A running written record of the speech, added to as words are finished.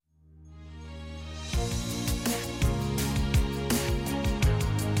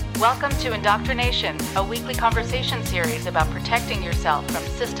Welcome to Indoctrination, a weekly conversation series about protecting yourself from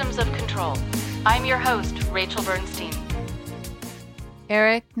systems of control. I'm your host, Rachel Bernstein.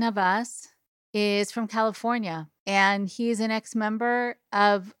 Eric Navas is from California, and he's an ex-member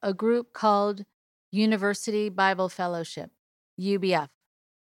of a group called University Bible Fellowship, UBF.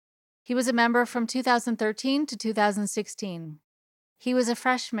 He was a member from 2013 to 2016. He was a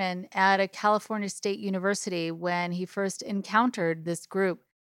freshman at a California State University when he first encountered this group.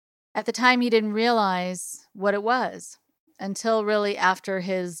 At the time, he didn't realize what it was until really after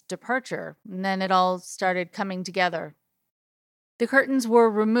his departure, and then it all started coming together. The curtains were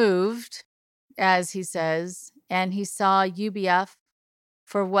removed, as he says, and he saw UBF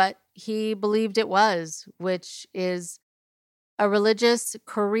for what he believed it was, which is a religious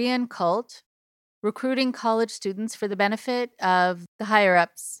Korean cult recruiting college students for the benefit of the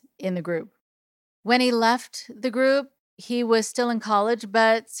higher-ups in the group. When he left the group, he was still in college,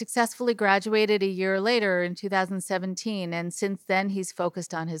 but successfully graduated a year later in 2017. And since then, he's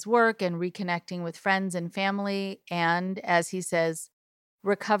focused on his work and reconnecting with friends and family, and, as he says,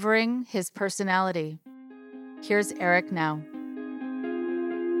 recovering his personality. Here's Eric now.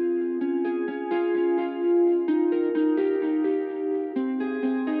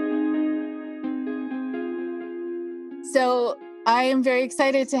 So I am very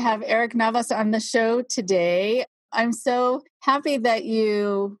excited to have Eric Navas on the show today. I'm so happy that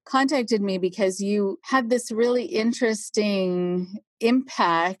you contacted me because you had this really interesting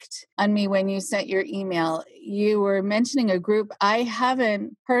impact on me when you sent your email. You were mentioning a group I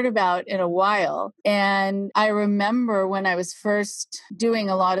haven't heard about in a while. And I remember when I was first doing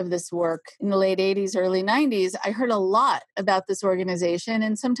a lot of this work in the late 80s, early 90s, I heard a lot about this organization.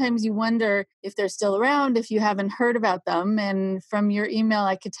 And sometimes you wonder if they're still around, if you haven't heard about them. And from your email,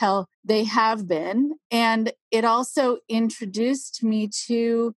 I could tell they have been. And it also introduced me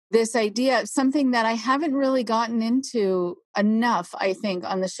to this idea of something that I haven't really gotten into enough, I think,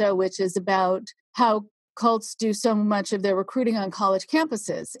 on the show, which is about how cults do so much of their recruiting on college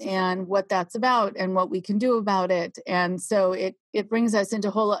campuses and what that's about and what we can do about it. And so it brings us into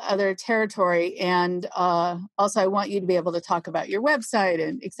a whole other territory. And also, I want you to be able to talk about your website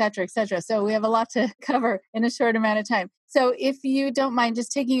and et cetera, et cetera. So we have a lot to cover in a short amount of time. So if you don't mind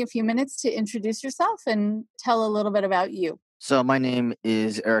just taking a few minutes to introduce yourself and tell a little bit about you. So my name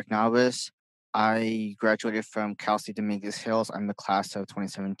is Eric Navas. I graduated from Cal State Dominguez Hills. I'm the class of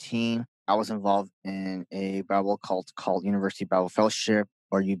 2017. I was involved in a Bible cult called University Bible Fellowship,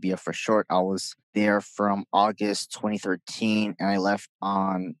 or UBF for short. I was there from August 2013, and I left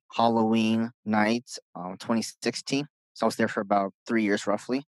on Halloween night, 2016. So I was there for about 3 years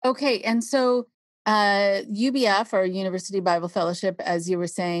roughly. Okay, and so UBF, or University Bible Fellowship, as you were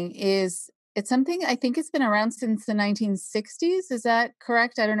saying, it's something I think it's been around since the 1960s. Is that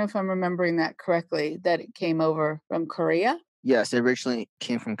correct? I don't know if I'm remembering that correctly, that it came over from Korea. Yes, it originally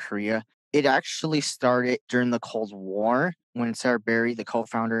came from Korea. It actually started during the Cold War when Sarah Berry, the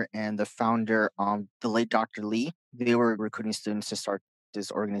co-founder, and the founder, the late Dr. Lee, they were recruiting students to start this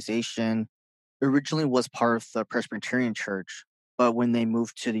organization. It originally was part of the Presbyterian Church, but when they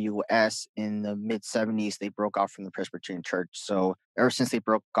moved to the US in the mid 70s, they broke off from the Presbyterian Church. So ever since they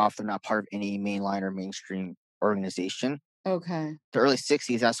broke off, they're not part of any mainline or mainstream organization. Okay. The early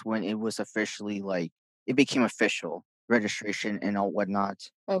 60s, that's when it was officially it became official registration and all whatnot.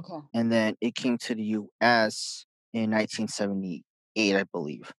 Okay. And then it came to the US in 1978, I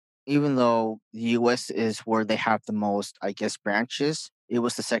believe. Even though the US is where they have the most, I guess, branches, it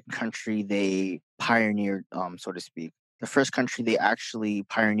was the second country they pioneered, so to speak. The first country they actually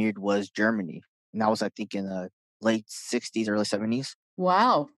pioneered was Germany. And that was, I think, in the late 60s, early 70s.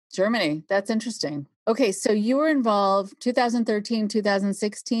 Wow. Germany. That's interesting. Okay. So you were involved 2013,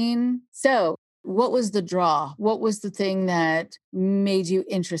 2016. So what was the draw? What was the thing that made you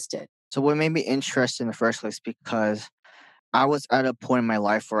interested? So what made me interested in the first place, because I was at a point in my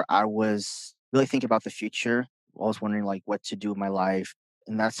life where I was really thinking about the future. I was wondering what to do with my life.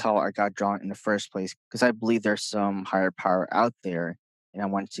 And that's how I got drawn in the first place, because I believe there's some higher power out there. And I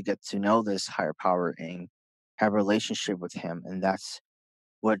wanted to get to know this higher power and have a relationship with him. And that's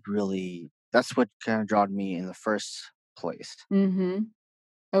what kind of drawed me in the first place. Mm-hmm.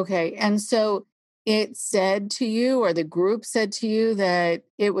 Okay. And so it said to you, or the group said to you, that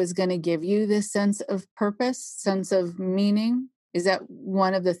it was going to give you this sense of purpose, sense of meaning. Is that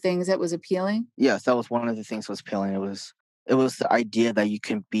one of the things that was appealing? Yes, that was one of the things that was appealing. It was the idea that you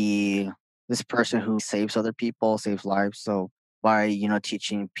can be this person who saves other people, saves lives. So by,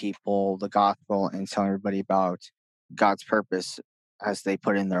 teaching people the gospel and telling everybody about God's purpose as they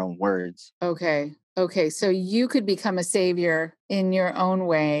put it in their own words. Okay. Okay, so you could become a savior in your own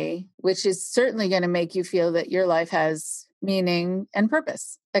way, which is certainly going to make you feel that your life has meaning and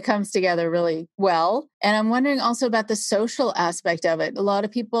purpose. That comes together really well. And I'm wondering also about the social aspect of it. A lot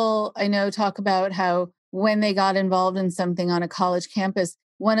of people I know talk about how when they got involved in something on a college campus,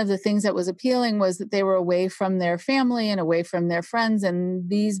 one of the things that was appealing was that they were away from their family and away from their friends, and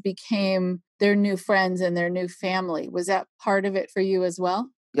these became their new friends and their new family. Was that part of it for you as well?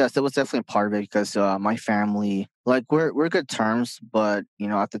 Yes, that was definitely a part of it because my family, like we're good terms, but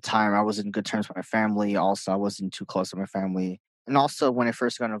at the time I was in good terms with my family. Also, I wasn't too close to my family, and also when I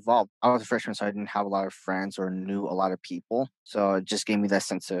first got involved, I was a freshman, so I didn't have a lot of friends or knew a lot of people. So it just gave me that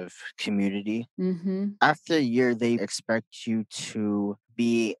sense of community. Hmm. After a year, they expect you to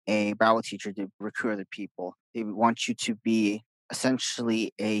be a Bible teacher to recruit other people. They want you to be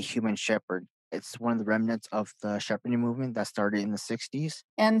essentially a human shepherd. It's one of the remnants of the shepherding movement that started in the 60s.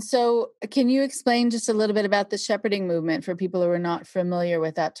 And so, can you explain just a little bit about the shepherding movement for people who are not familiar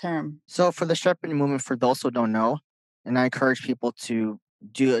with that term? So, for the shepherding movement, for those who don't know, and I encourage people to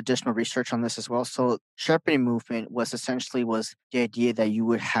do additional research on this as well. So, shepherding movement was essentially was the idea that you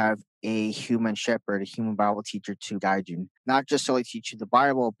would have a human shepherd, a human Bible teacher to guide you, not just solely teach you the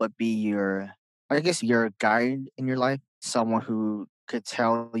Bible, but be your, I guess, your guide in your life, someone who could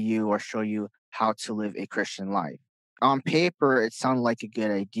tell you or show you how to live a Christian life. On paper, it sounded like a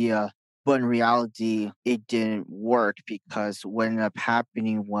good idea, but in reality, it didn't work because what ended up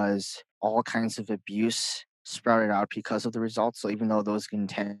happening was all kinds of abuse sprouted out because of the results. So even though there was good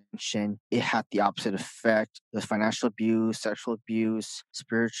intention, it had the opposite effect. The financial abuse, sexual abuse,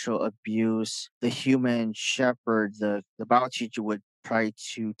 spiritual abuse. The human shepherd, the Bible teacher would try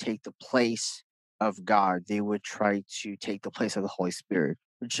to take the place of God. They would try to take the place of the Holy Spirit,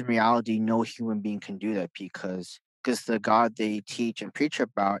 which in reality, no human being can do that because the God they teach and preach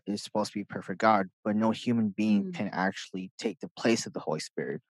about is supposed to be perfect God, but no human being Mm. can actually take the place of the Holy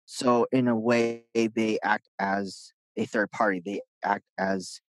Spirit. So in a way, they act as a third party. They act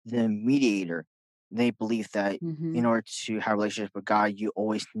as the mediator. They believe that in Hmm. order to have a relationship with God, you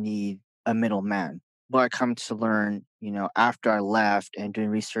always need a middleman. But I come to learn, after I left and doing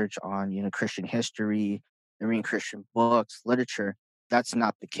research on, Christian history and reading Christian books, literature, that's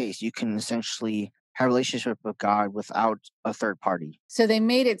not the case. You can essentially have a relationship with God without a third party. So they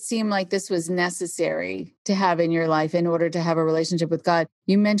made it seem like this was necessary to have in your life in order to have a relationship with God.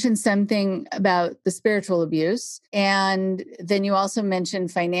 You mentioned something about the spiritual abuse, and then you also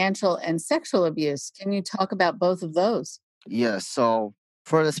mentioned financial and sexual abuse. Can you talk about both of those? Yeah, so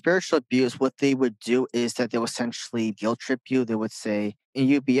for the spiritual abuse, what they would do is that they would essentially guilt trip you. They would say in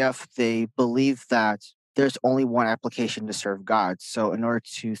UBF, they believe that there's only one application to serve God. So in order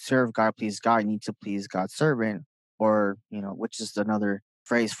to serve God, please God, you need to please God's servant, or, which is another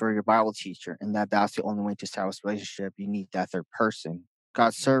phrase for your Bible teacher, and that's the only way to establish a relationship. You need that third person.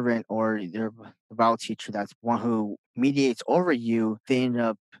 God's servant or your Bible teacher, that's one who mediates over you, they end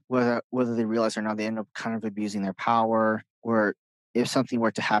up, whether they realize or not, they end up kind of abusing their power. Or if something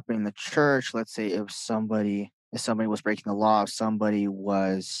were to happen in the church, let's say if somebody was breaking the law, if somebody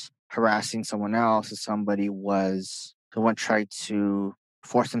was harassing someone else, if somebody was someone tried to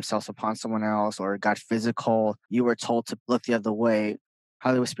force themselves upon someone else or got physical, you were told to look the other way.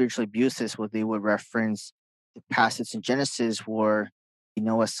 How they would spiritually abuse this was they would reference the passage in Genesis where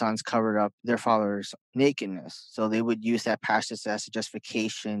Noah's sons covered up their father's nakedness. So they would use that passage as a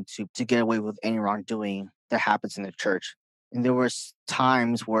justification to get away with any wrongdoing that happens in the church. And there was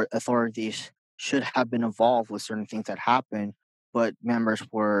times where authorities should have been involved with certain things that happened, but members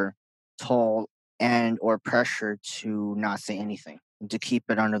were told and or pressured to not say anything and to keep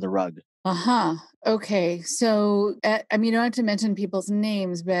it under the rug. Uh-huh. Okay. So, I mean, you don't have to mention people's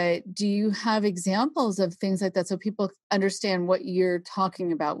names, but do you have examples of things like that so people understand what you're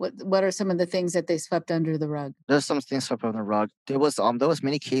talking about? What are some of the things that they swept under the rug? There's some things swept under the rug. There was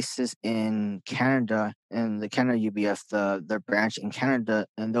many cases in Canada in the Canada UBF, their branch in Canada,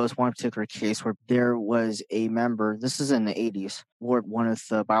 and there was one particular case where there was a member. This is in the 80s, where one of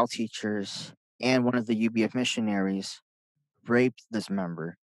the Bible teachers and one of the UBF missionaries raped this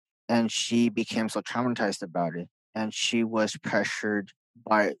member, and she became so traumatized about it, and she was pressured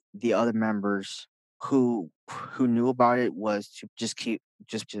by the other members who knew about it was to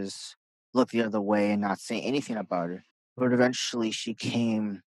just look the other way and not say anything about it. But eventually she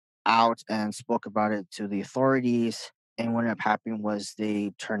came out and spoke about it to the authorities, and what ended up happening was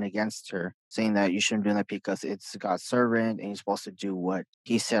they turned against her, saying that you shouldn't do that because it's God's servant and he's supposed to do what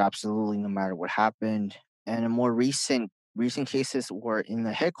he said absolutely no matter what happened. And in more recent cases were in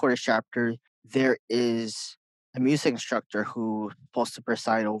the headquarters chapter, there is a music instructor who's supposed to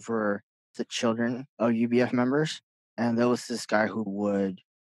preside over the children of UBF members, and there was this guy who would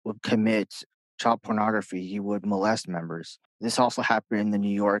commit child pornography. He would molest members. This also happened in the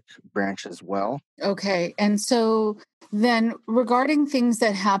New York branch as well. Okay. And so then regarding things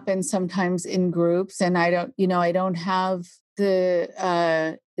that happen sometimes in groups, and I don't have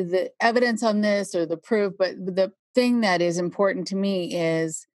the evidence on this or the proof, but the thing that is important to me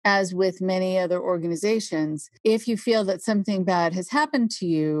is, as with many other organizations, if you feel that something bad has happened to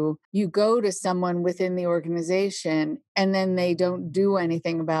you, you go to someone within the organization and then they don't do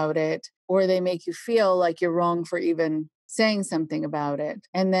anything about it, or they make you feel like you're wrong for even saying something about it.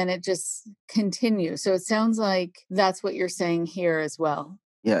 And then it just continues. So it sounds like that's what you're saying here as well.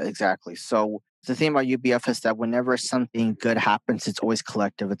 Yeah, exactly. So the thing about UBF is that whenever something good happens, it's always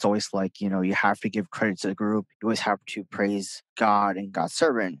collective. It's always like, you have to give credit to the group. You always have to praise God and God's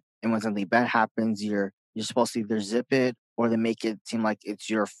servant. And when something bad happens, you're supposed to either zip it or they make it seem like it's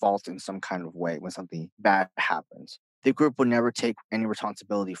your fault in some kind of way when something bad happens. The group would never take any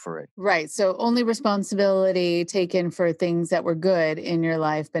responsibility for it. Right. So only responsibility taken for things that were good in your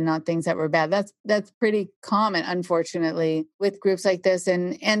life, but not things that were bad. That's pretty common, unfortunately, with groups like this.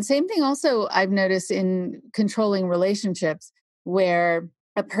 And same thing also I've noticed in controlling relationships, where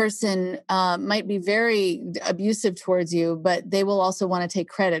a person might be very abusive towards you, but they will also want to take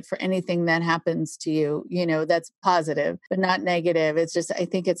credit for anything that happens to you, that's positive, but not negative. It's just, I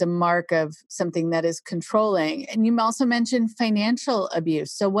think it's a mark of something that is controlling. And you also mentioned financial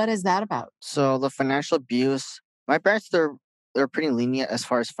abuse. So what is that about? So the financial abuse, my parents, they're pretty lenient as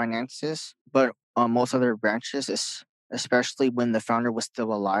far as finances, but most other branches, especially when the founder was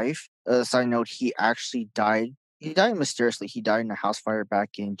still alive. A side note, he actually died. He died mysteriously. He died in a house fire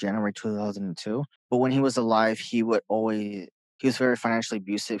back in January 2002. But when he was alive, he was very financially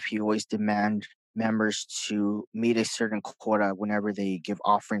abusive. He always demand members to meet a certain quota whenever they give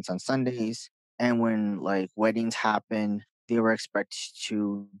offerings on Sundays. And when like weddings happen, they were expected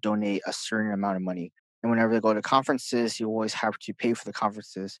to donate a certain amount of money. And whenever they go to conferences, you always have to pay for the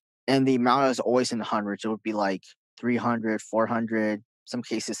conferences. And the amount is always in the hundreds. It would be like 300, 400, some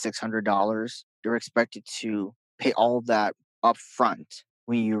cases $600. You're expected to pay all of that up front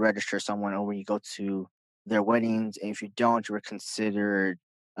when you register someone or when you go to their weddings. And if you don't, you're considered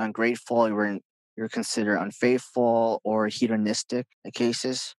ungrateful. You're considered unfaithful or hedonistic in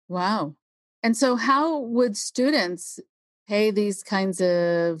cases. Wow. And so how would students pay these kinds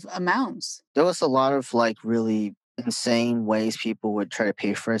of amounts? There was a lot of like really insane ways people would try to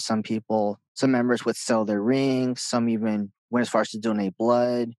pay for it. Some members would sell their rings. Some even went as far as to donate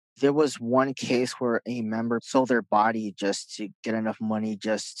blood. There was one case where a member sold their body just to get enough money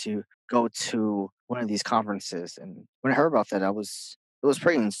just to go to one of these conferences. And when I heard about that, it was it was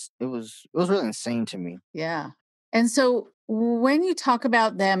really insane to me. Yeah. And so when you talk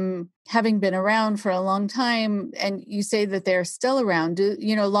about them having been around for a long time and you say that they're still around,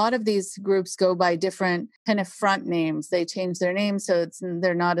 a lot of these groups go by different kind of front names. They change their names so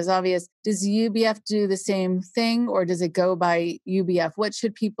they're not as obvious. Does UBF do the same thing or does it go by UBF? What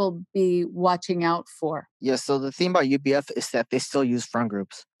should people be watching out for? Yeah, so the thing about UBF is that they still use front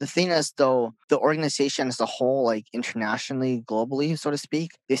groups. The thing is, though, the organization as a whole, like internationally, globally, so to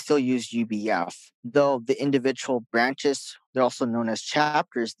speak, they still use UBF. Though the individual branches, they're also known as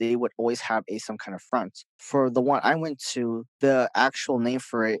chapters, they would always have some kind of front. For the one I went to, the actual name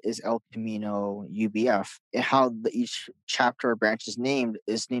for it is El Camino UBF. And how each chapter or branch is named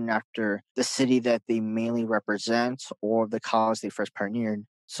after the city that they mainly represent or the college they first pioneered.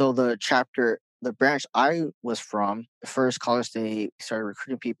 So the branch I was from, the first college they started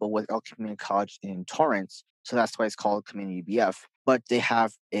recruiting people was El Community College in Torrance. So that's why it's called Community UBF. But they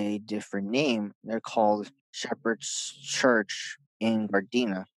have a different name. They're called Shepherd's Church in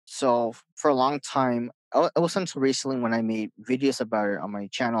Gardena. So for a long time, it wasn't until recently when I made videos about it on my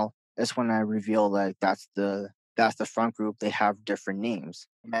channel, that's when I revealed that that's the front group. They have different names.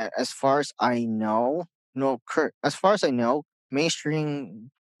 And as far as I know, no, as far as I know,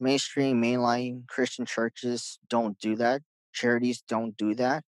 mainstream mainline Christian churches don't do that. Charities don't do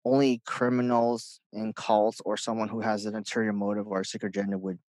that. Only criminals and cults or someone who has an ulterior motive or a secret agenda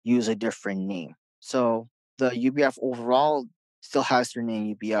would use a different name. So the UBF overall still has their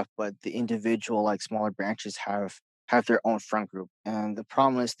name UBF, but the individual like smaller branches have their own front group. And the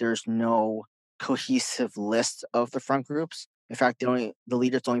problem is there's no cohesive list of the front groups. In fact, the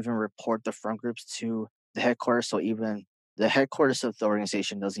leaders don't even report the front groups to the headquarters. So even the headquarters of the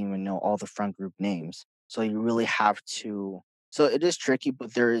organization doesn't even know all the front group names. So you really have to. So it is tricky,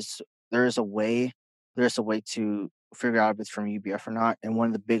 but there is a way to figure out if it's from UBF or not. And one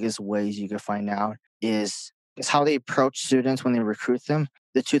of the biggest ways you can find out is how they approach students when they recruit them.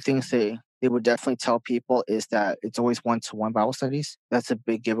 the two things they would definitely tell people is that it's always one-to-one Bible studies. That's a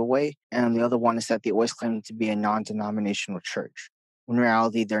big giveaway. And the other one is that they always claim to be a non-denominational church. When in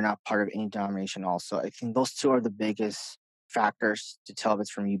reality, they're not part of any denomination also. I think those two are the biggest factors to tell if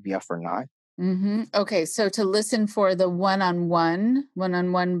it's from UBF or not. Okay, so to listen for the one-on-one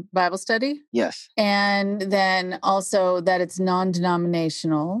Bible study, Yes. and then also that it's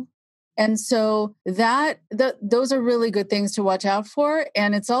non-denominational. And so those are really good things to watch out for.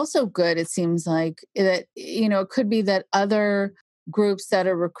 And it's also good, it seems like, that, it could be that other groups that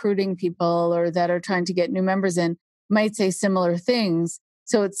are recruiting people or that are trying to get new members in might say similar things.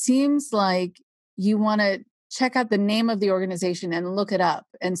 So it seems like you want to check out the name of the organization and look it up.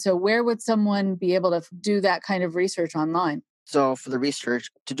 And so where would someone be able to do that kind of research online? So for the research,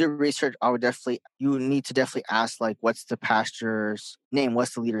 to do research, you need to definitely ask, like, what's the pastor's name?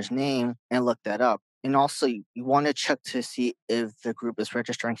 What's the leader's name? And look that up. And also, you want to check to see if the group is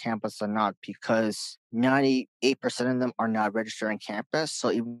registered on campus or not, because 98% of them are not registered on campus.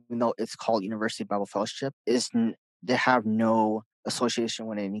 So even though it's called University Bible Fellowship, they have no association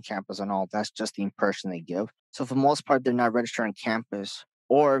with any campus and all. That's just the impression they give. So for the most part, they're not registered on campus.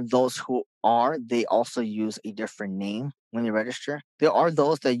 Or those who are, they also use a different name when they register. There are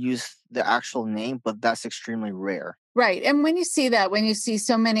those that use the actual name, but that's extremely rare. Right. And when you see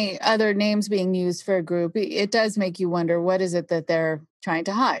so many other names being used for a group, it does make you wonder, what is it that they're trying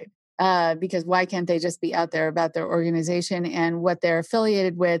to hide? Because why can't they just be out there about their organization and what they're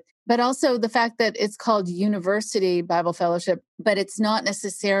affiliated with? But also the fact that it's called University Bible Fellowship, but it's not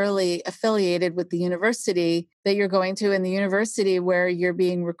necessarily affiliated with the university that you're going to, and the university where you're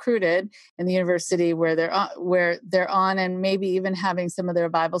being recruited, and the university where they're on, and maybe even having some of their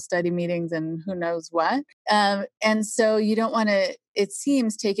Bible study meetings and who knows what. And so you don't want to, it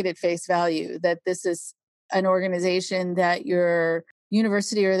seems, take it at face value that this is an organization that your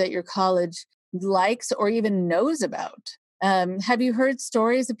university or that your college likes or even knows about. Have you heard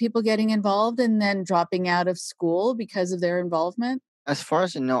stories of people getting involved and then dropping out of school because of their involvement? As far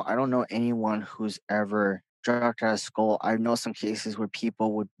as I know, I don't know anyone who's ever dropped out of school. I know some cases where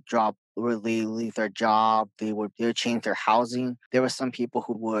people would leave their job, they would change their housing. There were some people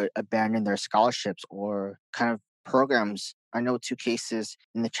who would abandon their scholarships or kind of programs. I know two cases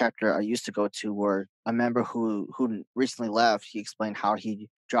in the chapter I used to go to where a member who recently left, he explained how he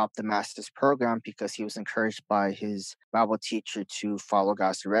dropped the master's program because he was encouraged by his Bible teacher to follow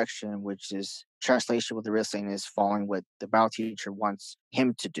God's direction, which is translation what the real saying is following what the Bible teacher wants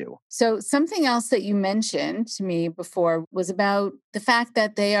him to do. So something else that you mentioned to me before was about the fact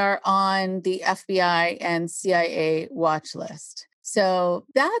that they are on the FBI and CIA watch list. So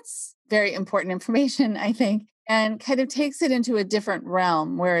that's very important information, I think, and kind of takes it into a different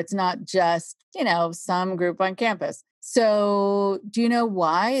realm where it's not just, some group on campus. So do you know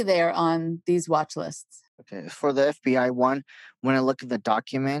why they're on these watch lists? Okay, for the FBI one, when I look at the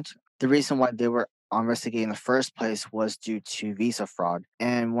document, the reason why they were investigating in the first place was due to visa fraud.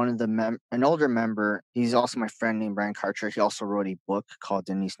 And one of an older member, he's also my friend named Brian Karcher. He also wrote a book called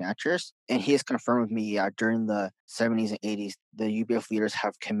Denny Snatchers, and he has confirmed with me, yeah, during the 70s and 80s, the UBF leaders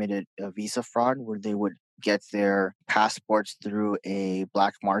have committed a visa fraud where they would get their passports through a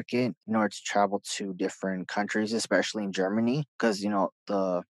black market in order to travel to different countries, especially in Germany, because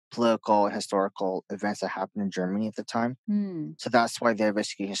the political and historical events that happened in Germany at the time. So that's why the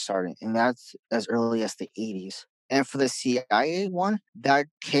investigation started. And that's as early as the 80s. And for the CIA one, that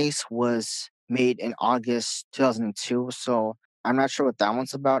case was made in August 2002. So I'm not sure what that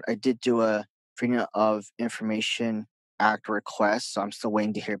one's about. I did do a Freedom of Information Act request, so I'm still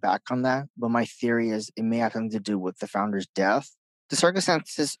waiting to hear back on that. But my theory is it may have something to do with the founder's death. The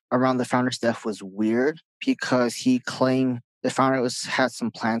circumstances around the founder's death was weird because he claimed the founder had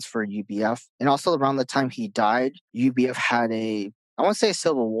some plans for UBF. And also around the time he died, UBF had I won't say a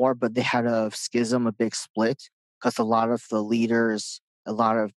civil war, but they had a schism, a big split, because a lot of the leaders, a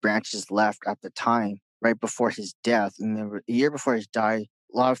lot of branches left at the time, right before his death. And then a year before he died,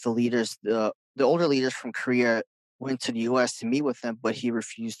 a lot of the leaders, the older leaders from Korea went to the US to meet with him, but he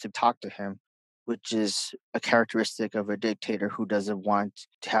refused to talk to him, which is a characteristic of a dictator who doesn't want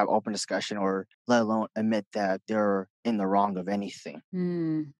to have open discussion or let alone admit that they're in the wrong of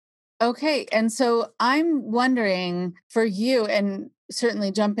anything. Okay. And so I'm wondering for you, and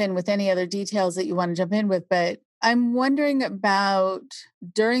certainly jump in with any other details that you want to jump in with, but I'm wondering about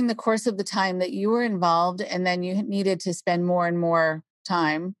during the course of the time that you were involved and then you needed to spend more and more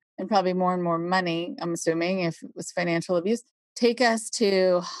time and probably more and more money, I'm assuming, if it was financial abuse. Take us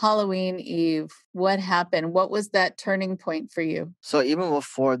to Halloween Eve. What happened? What was that turning point for you? So even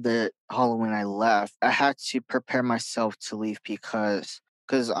before the Halloween I left, I had to prepare myself to leave because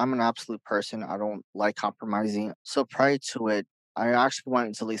because I'm an absolute person. I don't like compromising. So prior to it, I actually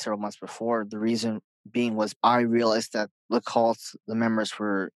wanted to leave several months before. The reason being was I realized that the cults, the members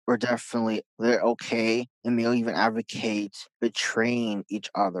were definitely they're okay, and they'll even advocate betraying each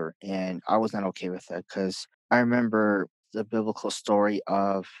other, and I was not okay with that because I remember the biblical story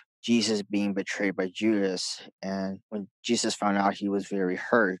of Jesus being betrayed by Judas, and when Jesus found out, he was very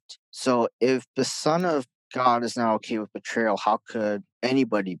hurt. So if the Son of God is not okay with betrayal, how could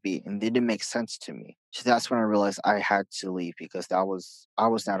anybody be? And it didn't make sense to me. So that's when I realized I had to leave because I was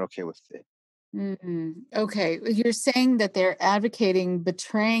not okay with it. Okay. You're saying that they're advocating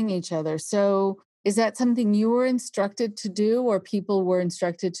betraying each other. So is that something you were instructed to do or people were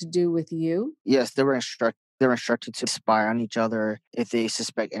instructed to do with you? Yes, they were instructed to spy on each other if they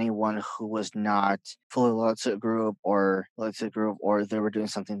suspect anyone who was not fully loyal to a group or loyal to the group, or they were doing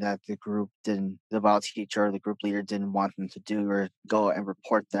something that the group didn't, the Bible teacher or the group leader didn't want them to do, or go and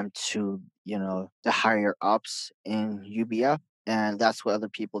report them to, the higher ups in UBF. And that's what other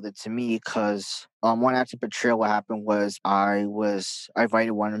people did to me because one act of betrayal, what happened was I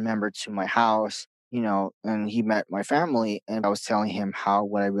invited one member to my house, and he met my family, and I was telling him how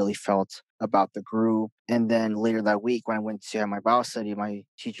what I really felt about the group. And then later that week, when I went to have my Bible study, my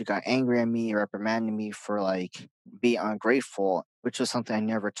teacher got angry at me, reprimanded me for like being ungrateful, which was something I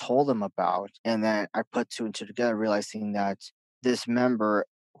never told him about. And then I put two and two together, realizing that this member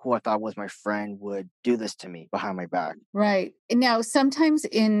who I thought was my friend would do this to me behind my back. Right. Now, sometimes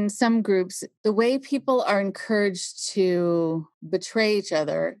in some groups, the way people are encouraged to betray each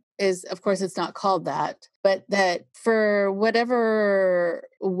other is, of course, it's not called that, but that for whatever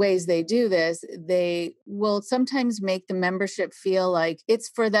ways they do this, they will sometimes make the membership feel like it's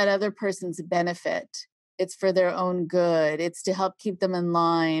for that other person's benefit. It's for their own good. It's to help keep them in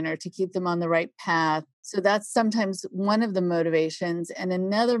line or to keep them on the right path. So that's sometimes one of the motivations. And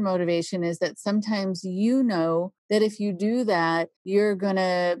another motivation is that sometimes you know that if you do that, you're going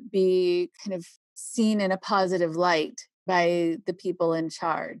to be kind of seen in a positive light by the people in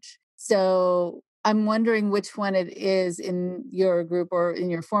charge. So I'm wondering which one it is in your group or in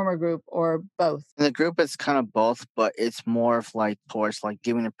your former group or both. In the group, it's kind of both, but it's more of like towards like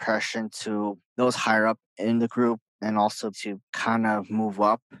giving impression to those higher up in the group and also to kind of move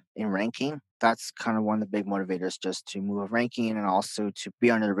up in ranking. That's kind of one of the big motivators, just to move up ranking and also to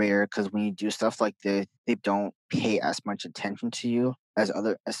be under the radar. Because when you do stuff like this, they don't pay as much attention to you as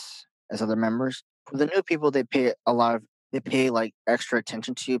other members. For the new people, they pay like extra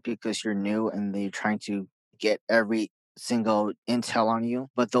attention to you because you're new and they're trying to get every single intel on you.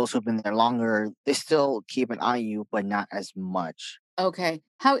 But those who've been there longer, they still keep an eye on you, but not as much. Okay.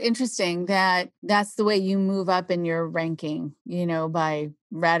 How interesting that that's the way you move up in your ranking, by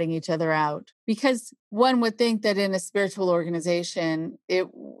ratting each other out. Because one would think that in a spiritual organization,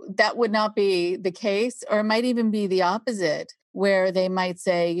 that would not be the case, or it might even be the opposite, where they might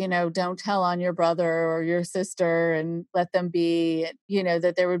say, don't tell on your brother or your sister and let them be,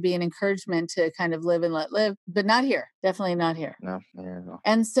 that there would be an encouragement to kind of live and let live, but not here. Definitely not here. No, there you go.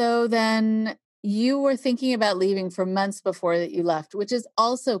 And so then you were thinking about leaving for months before that you left, which is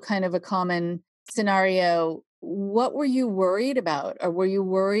also kind of a common scenario. What were you worried about? Or were you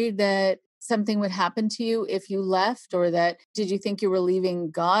worried that something would happen to you if you left? Or that did you think you were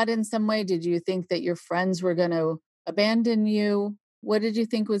leaving God in some way? Did you think that your friends were going to abandon you? What did you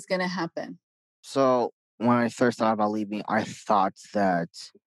think was going to happen? So when I first thought about leaving, I thought that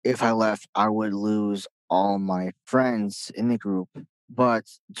if I left, I would lose all my friends in the group. But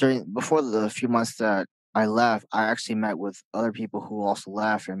before the few months that I left, I actually met with other people who also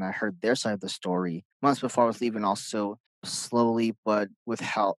left, and I heard their side of the story. Months before I was leaving, also slowly but with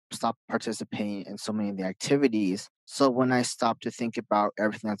help, stopped participating in so many of the activities. So when I stopped to think about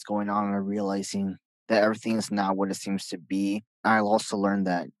everything that's going on, and realizing that everything is not what it seems to be, I also learned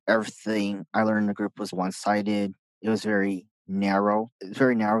that everything I learned in the group was one sided. It was very narrow. It's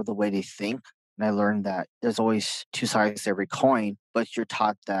very narrow the way they think. And I learned that there's always two sides to every coin, but you're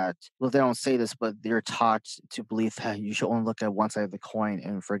taught that, well, they don't say this, but they're taught to believe that you should only look at one side of the coin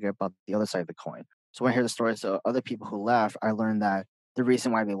and forget about the other side of the coin. So when I hear the stories of other people who left, I learned that the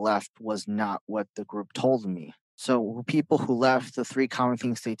reason why they left was not what the group told me. So people who left, the three common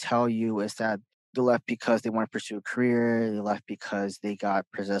things they tell you is that they left because they want to pursue a career, they left because they got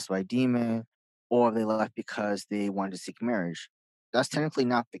possessed by a demon, or they left because they wanted to seek marriage. That's technically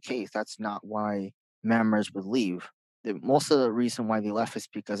not the case. That's not why members would leave. Most of the reason why they left is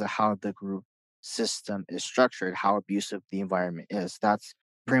because of how the group system is structured, how abusive the environment is. That's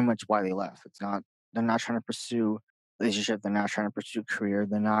pretty much why they left. They're not trying to pursue relationship, they're not trying to pursue career,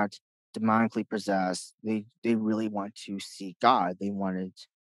 they're not demonically possessed. They really want to see God.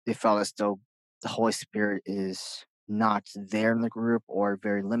 They felt as though the Holy Spirit is not there in the group or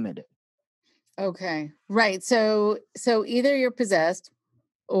very limited. Okay. Right. So either you're possessed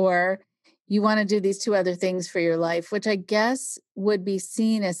or you want to do these two other things for your life, which I guess would be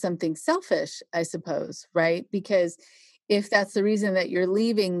seen as something selfish, I suppose, right? Because if that's the reason that you're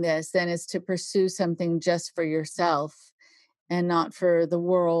leaving this, then it's to pursue something just for yourself and not for the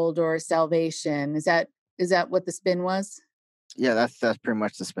world or salvation. Is that what the spin was? Yeah, that's pretty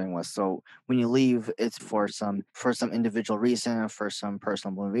much the spin was. So when you leave, it's for some individual reason, for some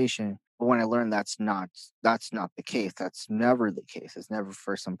personal motivation. But when I learned that's not the case. That's never the case. It's never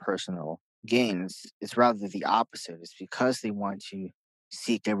for some personal gain. It's rather the opposite. It's because they want to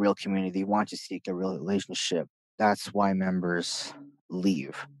seek a real community. They want to seek a real relationship. That's why members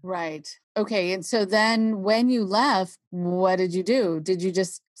leave. Right. Okay. And so then when you left, what did you do? Did you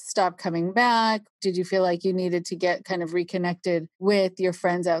just stop coming back? Did you feel like you needed to get kind of reconnected with your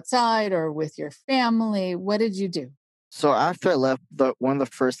friends outside or with your family? What did you do? So after I left, the one of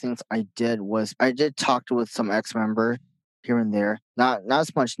the first things I did was I did talk with some ex member here and there. Not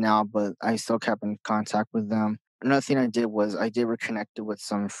as much now, but I still kept in contact with them. Another thing I did was I did reconnected with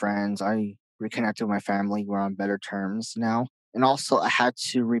some friends. I reconnected with my family. We're on better terms now. And also I had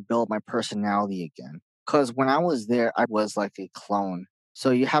to rebuild my personality again. Because when I was there, I was like a clone.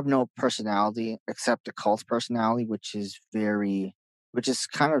 So you have no personality except the cult personality, which is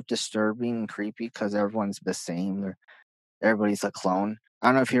kind of disturbing and creepy because everyone's the same. Everybody's a clone. I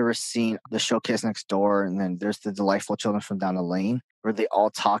don't know if you ever seen the showcase next door, and then there's the delightful children from down the lane, where they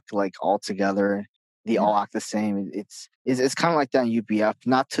all talk like all together. They Yeah. all act the same. It's kind of like that in UBF,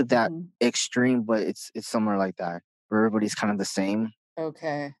 not to that Mhm. extreme, but it's somewhere like that where everybody's kind of the same.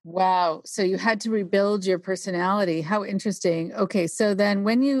 Okay. Wow. So you had to rebuild your personality. How interesting. Okay. So then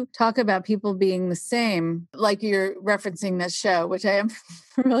when you talk about people being the same, like you're referencing this show, which I am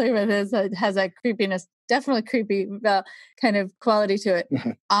familiar with, it has that creepiness, definitely creepy kind of quality to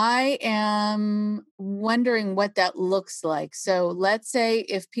it. I am wondering what that looks like. So let's say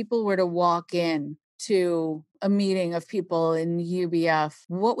if people were to walk in to a meeting of people in UBF,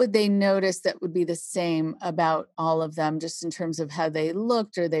 what would they notice that would be the same about all of them, just in terms of how they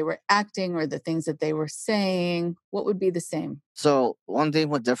looked or they were acting or the things that they were saying? What would be the same? So one thing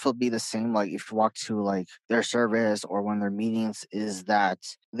would definitely be the same, like if you walk to like their service or one of their meetings, is that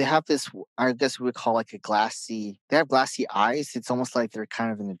they have this, I guess we would call like they have glassy eyes. It's almost like they're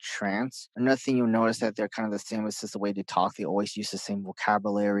kind of in a trance. Another thing you'll notice that they're kind of the same is just the way they talk. They always use the same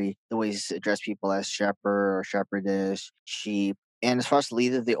vocabulary, the ways to address people as shepherd or shepherdess, sheep. And as far as the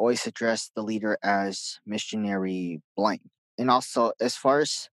leader, they always address the leader as missionary blank. And also as far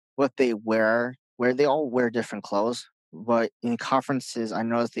as what they wear, where they all wear different clothes, but in conferences, I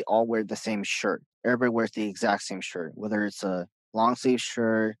noticed they all wear the same shirt. Everybody wears the exact same shirt, whether it's a long sleeve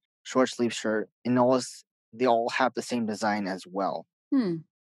shirt, short sleeve shirt, and they all have the same design as well. Hmm.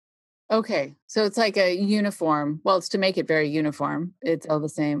 Okay. So it's like a uniform. Well, it's to make it very uniform. It's all the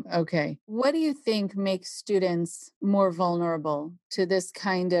same. Okay. What do you think makes students more vulnerable to this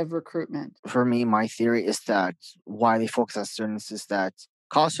kind of recruitment? For me, my theory is that why they focus on students is that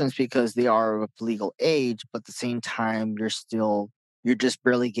college students, because they are of legal age, but at the same time you're just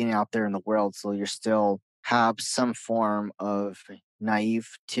barely getting out there in the world, so you're still have some form of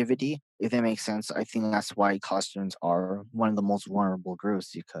naivety, if that makes sense. I think that's why college students are one of the most vulnerable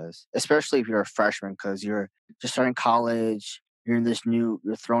groups, because especially if you're a freshman, because you're just starting college, you're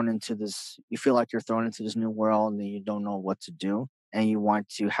thrown into this, you feel like you're thrown into this new world and you don't know what to do, and you want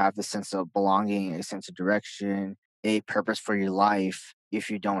to have a sense of belonging, a sense of direction, a purpose for your life if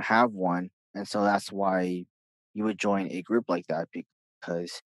you don't have one. And so that's why you would join a group like that,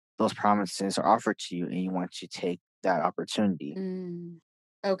 because those promises are offered to you and you want to take that opportunity. Mm,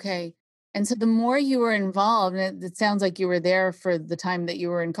 okay. And so the more you were involved, and it sounds like you were there for the time that you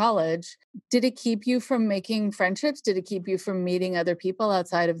were in college, did it keep you from making friendships? Did it keep you from meeting other people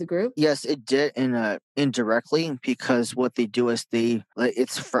outside of the group? Yes, it did indirectly, because what they do is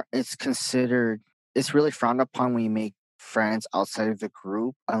it's considered, it's really frowned upon when you make friends outside of the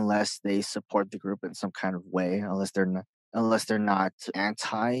group unless they support the group in some kind of way, unless they're not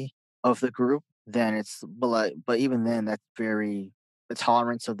anti of the group, then but even then the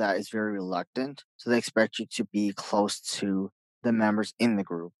tolerance of that is very reluctant. So they expect you to be close to the members in the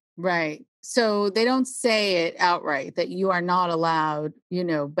group. Right. So they don't say it outright that you are not allowed,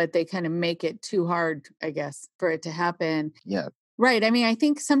 but they kind of make it too hard, I guess, for it to happen. Yeah. Right. I mean, I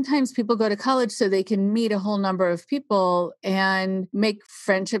think sometimes people go to college so they can meet a whole number of people and make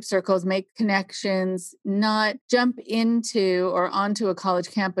friendship circles, make connections, not jump into or onto a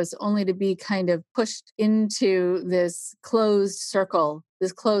college campus only to be kind of pushed into this closed circle,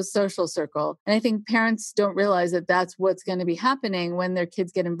 this closed social circle. And I think parents don't realize that that's what's going to be happening when their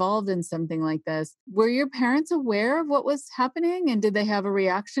kids get involved in something like this. Were your parents aware of what was happening and did they have a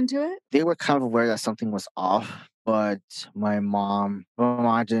reaction to it? They were kind of aware that something was off, but my mom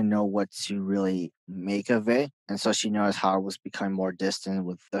didn't know what to really make of it. And so she knows how I was becoming more distant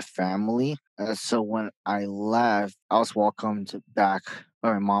with the family. And so when I left, I was welcomed back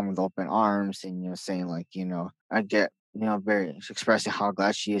by my mom with open arms and, saying like, I get, very expressing how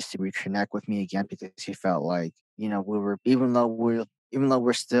glad she is to reconnect with me again because she felt like, we were, even though we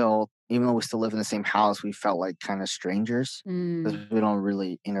still live in the same house, we felt like kind of strangers because Mm. we don't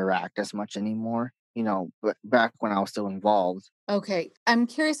really interact as much anymore. But back when I was still involved. Okay. I'm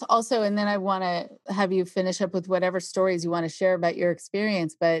curious also, and then I want to have you finish up with whatever stories you want to share about your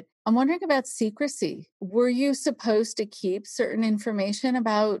experience. But I'm wondering about secrecy. Were you supposed to keep certain information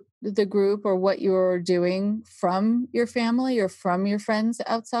about the group or what you're doing from your family or from your friends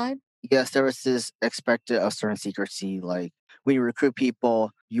outside? Yes, there was this expected of certain secrecy. Like when you recruit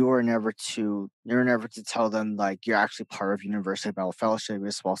people, you're never to tell them like you're actually part of University Bible Fellowship.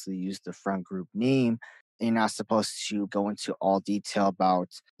 You're supposed to use the front group name. You're not supposed to go into all detail about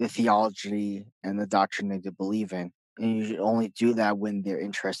the theology and the doctrine that they believe in. And you should only do that when they're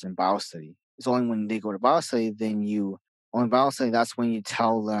interested in Bible study. It's only when they go to Bible study, only Bible study, that's when you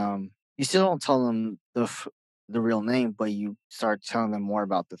tell them, you still don't tell them the real name, but you start telling them more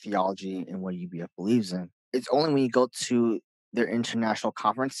about the theology and what UBF believes in. It's only when you go to their international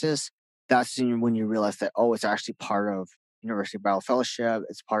conferences that's when you realize that, oh, it's actually part of University Bible Fellowship.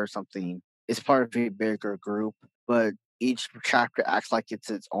 It's part of something. It's part of a bigger group, but each chapter acts like it's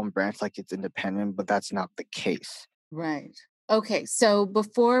its own branch, like it's independent. But that's not the case. Right. Okay. So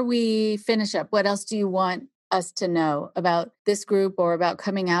before we finish up, what else do you want us to know about this group or about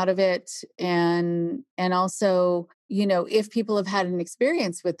coming out of it? And also, if people have had an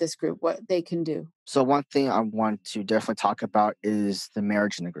experience with this group, what they can do. So one thing I want to definitely talk about is the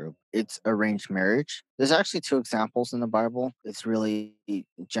marriage in the group. It's arranged marriage. There's actually two examples in the Bible. It's really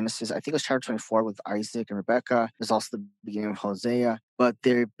Genesis, I think it was chapter 24 with Isaac and Rebecca. There's also the beginning of Hosea, but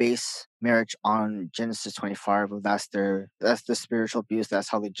they base marriage on Genesis 25. That's the spiritual abuse. That's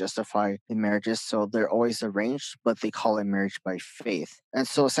how they justify the marriages. So they're always arranged, but they call it marriage by faith. And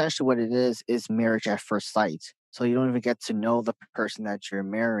so essentially what it is marriage at first sight. So you don't even get to know the person that you're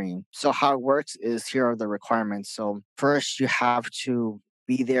marrying. So how it works is here are the requirements. So first you have to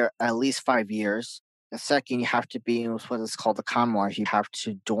be there at least 5 years. And second, you have to be in what is called the Commonwealth. You have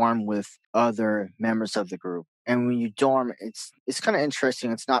to dorm with other members of the group. And when you dorm, it's kind of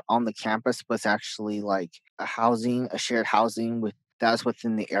interesting. It's not on the campus, but it's actually like a shared housing with that's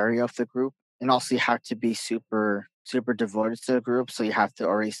within the area of the group. And also you have to be super devoted to the group. So you have to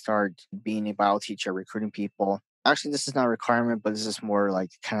already start being a bio teacher, recruiting people. Actually, this is not a requirement, but this is more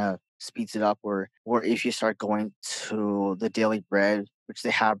like kind of speeds it up. Or if you start going to the daily bread, which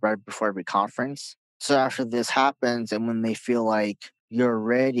they have right before every conference. So after this happens, and when they feel like you're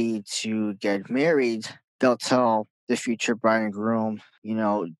ready to get married, they'll tell the future bride and groom,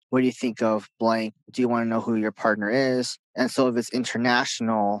 what do you think of blank? Do you want to know who your partner is? And so if it's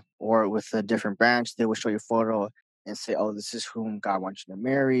international or with a different branch, they will show you a photo and say, oh, this is whom God wants you to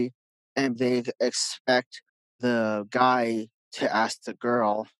marry. And they expect the guy to ask the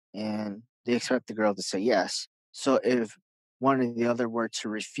girl, and they expect the girl to say yes. So if one or the other were to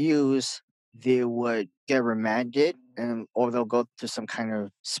refuse, they would get remanded and or they'll go through some kind of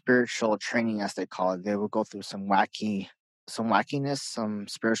spiritual training as they call it. They will go through some wackiness, some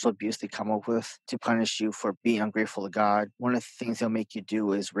spiritual abuse they come up with to punish you for being ungrateful to God. One of the things they'll make you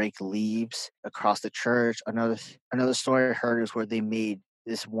do is rake leaves across the church. Another story I heard is where they made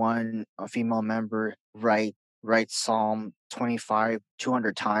this one female member write Psalm 25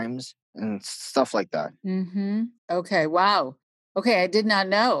 200 times and stuff like that. Okay. Wow. Okay. I did not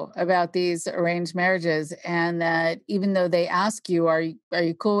know about these arranged marriages and that even though they ask you, are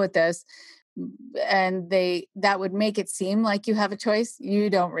you cool with this? And that would make it seem like you have a choice. You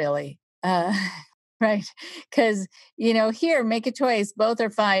don't really. Right. Because, here, make a choice. Both are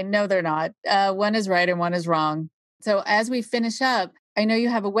fine. No, they're not. One is right and one is wrong. So as we finish up, I know you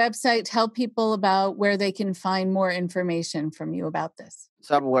have a website. Tell people about where they can find more information from you about this.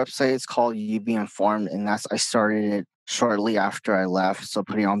 So I have a website. It's called You Be Informed, and I started it shortly after I left. So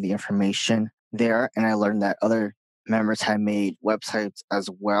putting on the information there, and I learned that other members had made websites as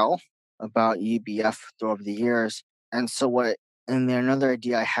well about UBF through over the years. And so what And then another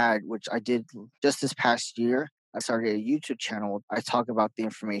idea I had, which I did just this past year, I started a YouTube channel. I talk about the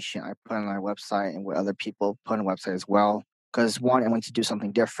information I put on my website and what other people put on the website as well. Because one, I want to do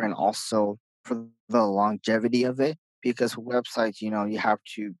something different. Also, for the longevity of it, because websites, you have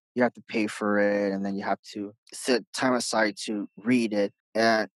to pay for it, and then you have to set time aside to read it.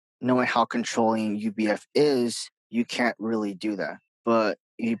 And knowing how controlling UBF is, you can't really do that. But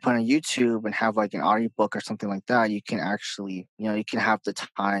if you put on YouTube and have like an audiobook or something like that, you can actually, you can have the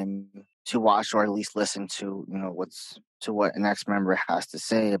time to watch or at least listen to, what an ex member has to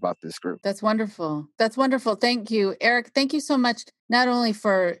say about this group. That's wonderful. That's wonderful. Thank you, Eric. Thank you so much, not only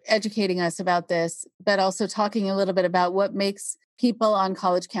for educating us about this, but also talking a little bit about what makes people on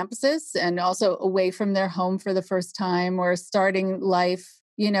college campuses and also away from their home for the first time or starting life,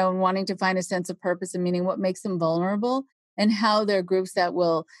 and wanting to find a sense of purpose and meaning, what makes them vulnerable, and how there are groups that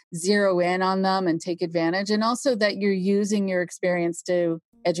will zero in on them and take advantage. And also that you're using your experience to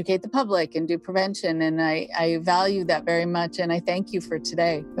educate the public and do prevention. And I value that very much. And I thank you for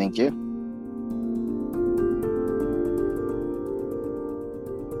today. Thank you.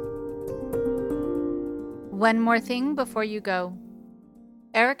 One more thing before you go.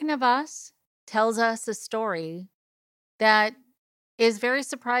 Eric Navas tells us a story that is very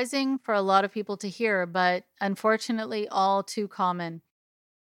surprising for a lot of people to hear, but unfortunately all too common.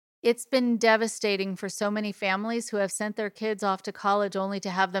 It's been devastating for so many families who have sent their kids off to college only to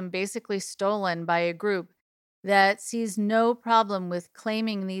have them basically stolen by a group that sees no problem with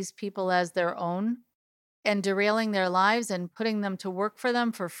claiming these people as their own and derailing their lives and putting them to work for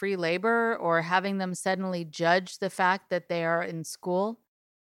them for free labor, or having them suddenly judge the fact that they are in school,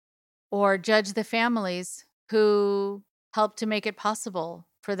 or judge the families who helped to make it possible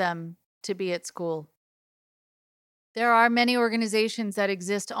for them to be at school. There are many organizations that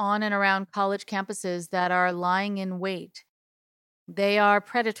exist on and around college campuses that are lying in wait. They are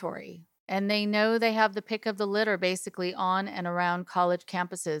predatory, and they know they have the pick of the litter basically on and around college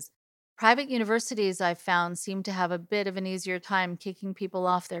campuses. Private universities, I've found, seem to have a bit of an easier time kicking people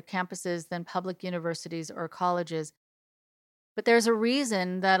off their campuses than public universities or colleges. But there's a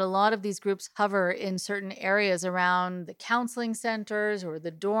reason that a lot of these groups hover in certain areas around the counseling centers or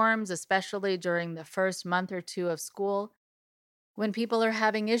the dorms, especially during the first month or two of school, when people are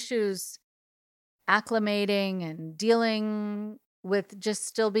having issues acclimating and dealing with just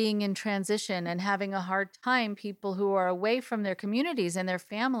still being in transition and having a hard time, people who are away from their communities and their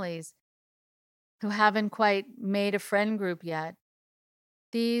families, who haven't quite made a friend group yet.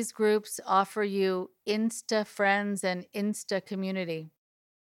 These groups offer you Insta friends and Insta community.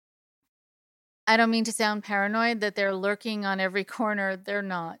 I don't mean to sound paranoid that they're lurking on every corner. They're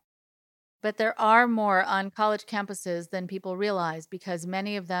not. But there are more on college campuses than people realize, because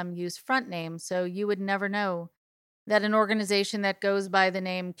many of them use front names, so you would never know that an organization that goes by the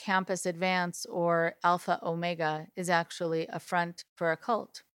name Campus Advance or Alpha Omega is actually a front for a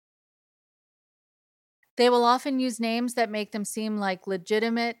cult. They will often use names that make them seem like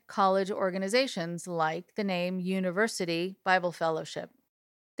legitimate college organizations, like the name University Bible Fellowship.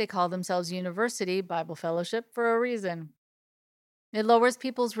 They call themselves University Bible Fellowship for a reason. It lowers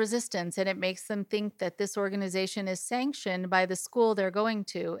people's resistance, and it makes them think that this organization is sanctioned by the school they're going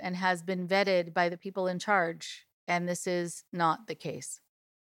to and has been vetted by the people in charge. And this is not the case.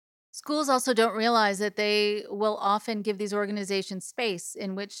 Schools also don't realize that they will often give these organizations space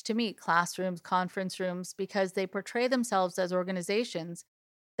in which to meet, classrooms, conference rooms, because they portray themselves as organizations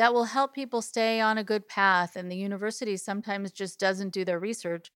that will help people stay on a good path. And the university sometimes just doesn't do their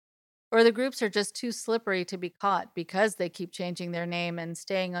research, or the groups are just too slippery to be caught because they keep changing their name and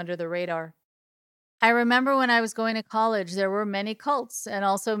staying under the radar. I remember when I was going to college, there were many cults and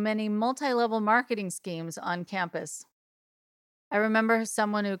also many multi-level marketing schemes on campus. I remember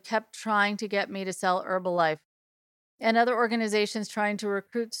someone who kept trying to get me to sell Herbalife, and other organizations trying to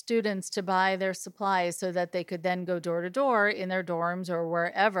recruit students to buy their supplies so that they could then go door to door in their dorms or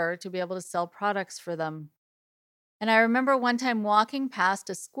wherever to be able to sell products for them. And I remember one time walking past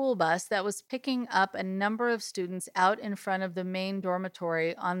a school bus that was picking up a number of students out in front of the main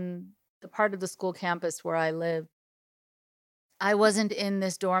dormitory on the part of the school campus where I live. I wasn't in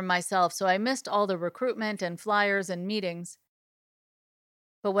this dorm myself, so I missed all the recruitment and flyers and meetings.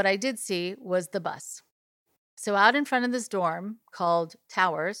 But what I did see was the bus. So out in front of this dorm called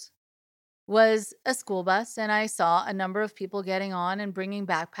Towers was a school bus, and I saw a number of people getting on and bringing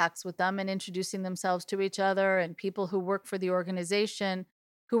backpacks with them and introducing themselves to each other, and people who work for the organization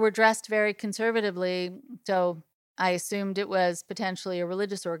who were dressed very conservatively. So I assumed it was potentially a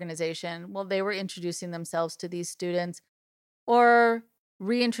religious organization. Well, they were introducing themselves to these students or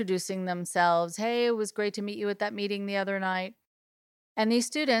reintroducing themselves. Hey, it was great to meet you at that meeting the other night. And these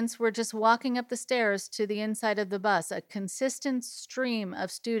students were just walking up the stairs to the inside of the bus, a consistent stream of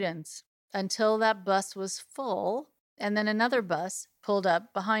students until that bus was full, and then another bus pulled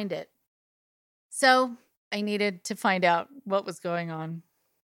up behind it. So I needed to find out what was going on.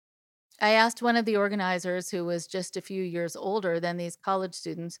 I asked one of the organizers, who was just a few years older than these college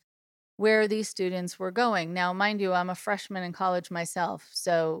students, where these students were going. Now, mind you, I'm a freshman in college myself,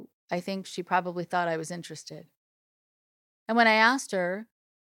 so I think she probably thought I was interested. And when I asked her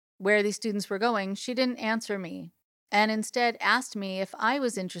where these students were going, she didn't answer me and instead asked me if I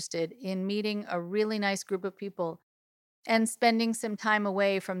was interested in meeting a really nice group of people and spending some time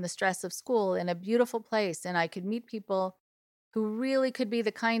away from the stress of school in a beautiful place, and I could meet people who really could be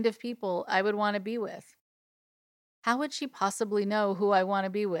the kind of people I would want to be with. How would she possibly know who I want to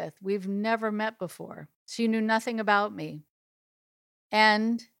be with? We've never met before. She knew nothing about me.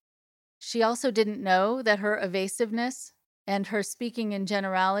 And she also didn't know that her evasiveness and her speaking in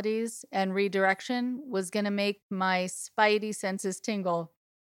generalities and redirection was going to make my spidey senses tingle.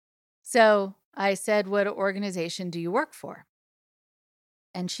 So I said, "What organization do you work for?"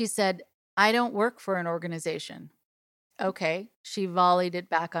 And she said, "I don't work for an organization." Okay, she volleyed it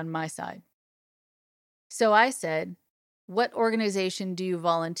back on my side. So I said, "What organization do you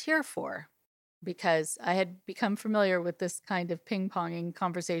volunteer for?" Because I had become familiar with this kind of ping-ponging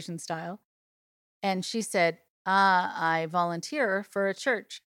conversation style. And she said, I volunteer for a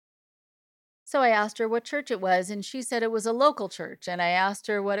church." So I asked her what church it was, and she said it was a local church. And I asked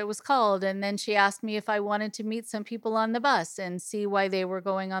her what it was called, and then she asked me if I wanted to meet some people on the bus and see why they were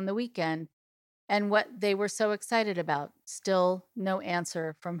going on the weekend and what they were so excited about. Still no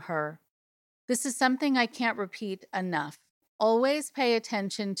answer from her. This is something I can't repeat enough. Always pay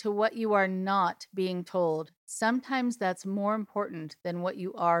attention to what you are not being told. Sometimes that's more important than what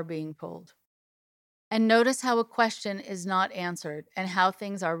you are being told. And notice how a question is not answered and how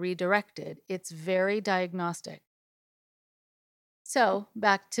things are redirected. It's very diagnostic. So,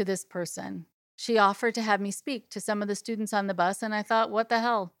 back to this person. She offered to have me speak to some of the students on the bus, and I thought, what the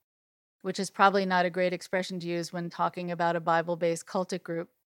hell? Which is probably not a great expression to use when talking about a Bible-based cultic group.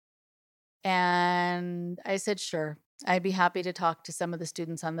 And I said, sure, I'd be happy to talk to some of the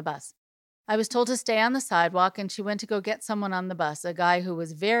students on the bus. I was told to stay on the sidewalk, and she went to go get someone on the bus, a guy who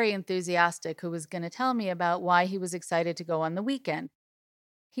was very enthusiastic, who was going to tell me about why he was excited to go on the weekend.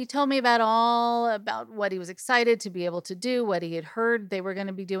 He told me about what he was excited to be able to do, what he had heard they were going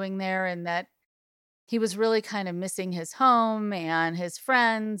to be doing there, and that he was really kind of missing his home and his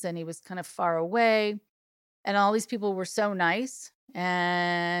friends, and he was kind of far away. And all these people were so nice,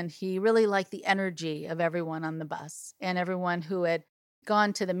 and he really liked the energy of everyone on the bus and everyone who had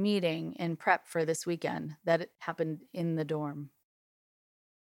gone to the meeting in prep for this weekend that happened in the dorm.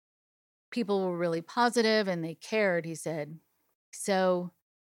 People were really positive and they cared, he said. So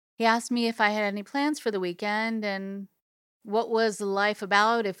he asked me if I had any plans for the weekend and what was life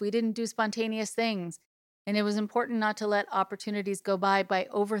about if we didn't do spontaneous things. And it was important not to let opportunities go by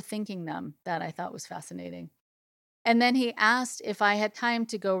overthinking them. That I thought was fascinating. And then he asked if I had time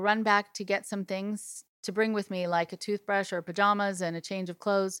to go run back to get some things to bring with me, like a toothbrush or pajamas and a change of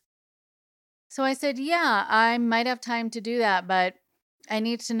clothes. So I said, yeah, I might have time to do that, but I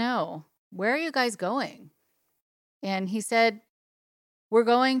need to know, where are you guys going? And he said, we're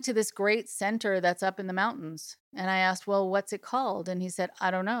going to this great center that's up in the mountains. And I asked, well, what's it called? And he said,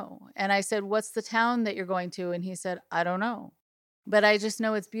 I don't know. And I said, what's the town that you're going to? And he said, I don't know. But I just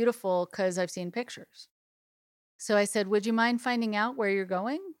know it's beautiful because I've seen pictures. So I said, would you mind finding out where you're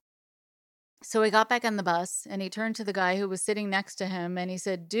going? So we got back on the bus and he turned to the guy who was sitting next to him and he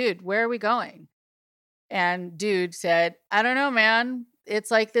said, dude, where are we going? And dude said, I don't know, man.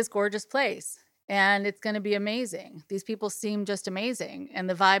 It's like this gorgeous place and it's going to be amazing. These people seem just amazing and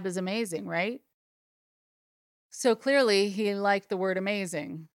the vibe is amazing, right? So clearly he liked the word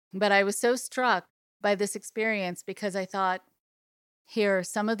amazing. But I was so struck by this experience because I thought, here,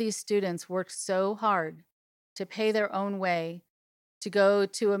 some of these students worked so hard to pay their own way to go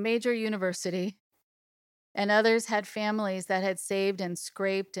to a major university, and others had families that had saved and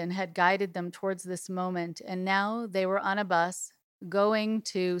scraped and had guided them towards this moment. And now they were on a bus going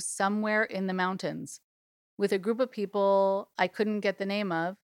to somewhere in the mountains with a group of people I couldn't get the name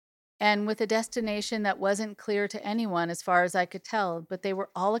of, and with a destination that wasn't clear to anyone as far as I could tell. But they were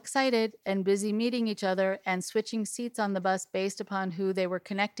all excited and busy meeting each other and switching seats on the bus based upon who they were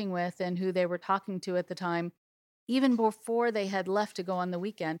connecting with and who they were talking to at the time, even before they had left to go on the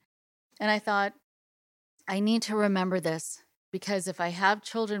weekend. And I thought, I need to remember this because if I have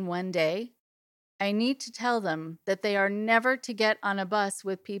children one day I need to tell them that they are never to get on a bus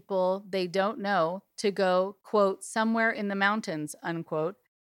with people they don't know to go, quote, somewhere in the mountains, unquote,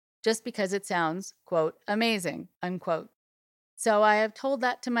 just because it sounds, quote, amazing, unquote. So I have told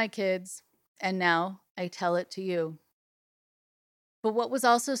that to my kids, and now I tell it to you. But what was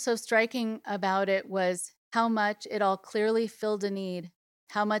also so striking about it was how much it all clearly filled a need,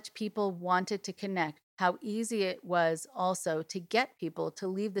 how much people wanted to connect, how easy it was also to get people to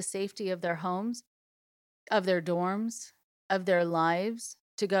leave the safety of their homes, of their dorms, of their lives,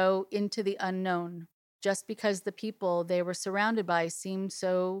 to go into the unknown, just because the people they were surrounded by seemed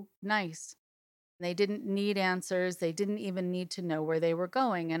so nice. They didn't need answers. They didn't even need to know where they were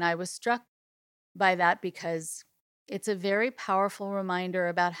going. And I was struck by that because it's a very powerful reminder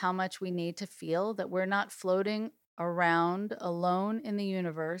about how much we need to feel that we're not floating around alone in the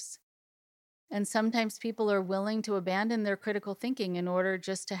universe. And sometimes people are willing to abandon their critical thinking in order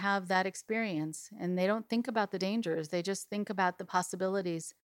just to have that experience. And they don't think about the dangers. They just think about the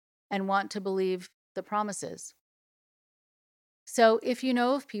possibilities and want to believe the promises. So if you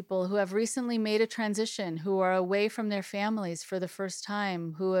know of people who have recently made a transition, who are away from their families for the first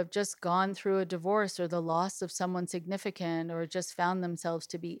time, who have just gone through a divorce or the loss of someone significant, or just found themselves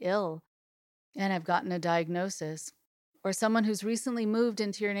to be ill and have gotten a diagnosis, or someone who's recently moved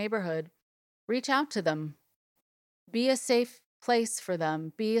into your neighborhood, reach out to them. Be a safe place for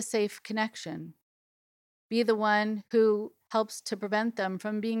them. Be a safe connection. Be the one who helps to prevent them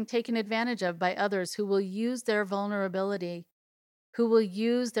from being taken advantage of by others who will use their vulnerability, who will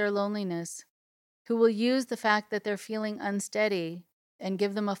use their loneliness, who will use the fact that they're feeling unsteady and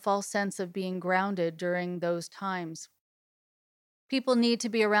give them a false sense of being grounded during those times. People need to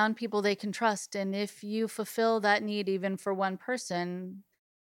be around people they can trust, and if you fulfill that need even for one person,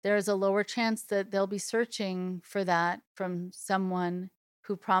 there's a lower chance that they'll be searching for that from someone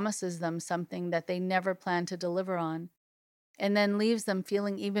who promises them something that they never plan to deliver on, and then leaves them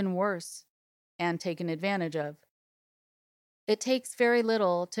feeling even worse and taken advantage of. It takes very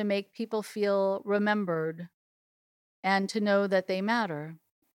little to make people feel remembered and to know that they matter.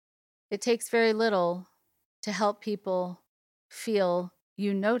 It takes very little to help people feel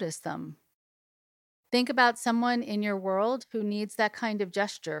you notice them. Think about someone in your world who needs that kind of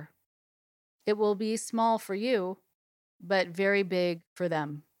gesture. It will be small for you, but very big for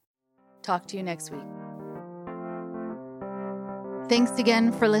them. Talk to you next week. Thanks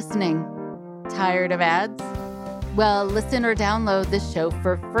again for listening. Tired of ads? Well, listen or download this show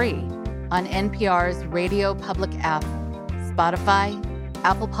for free on NPR's Radio Public app, Spotify,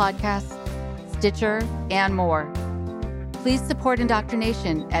 Apple Podcasts, Stitcher, and more. Please support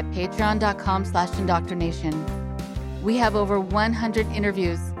Indoctrination at patreon.com/indoctrination. We have over 100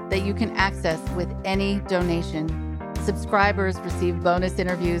 interviews that you can access with any donation. Subscribers receive bonus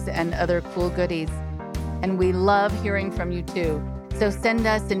interviews and other cool goodies. And we love hearing from you too. So send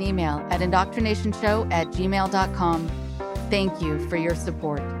us an email at indoctrinationshow@gmail.com. Thank you for your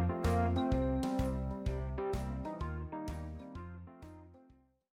support.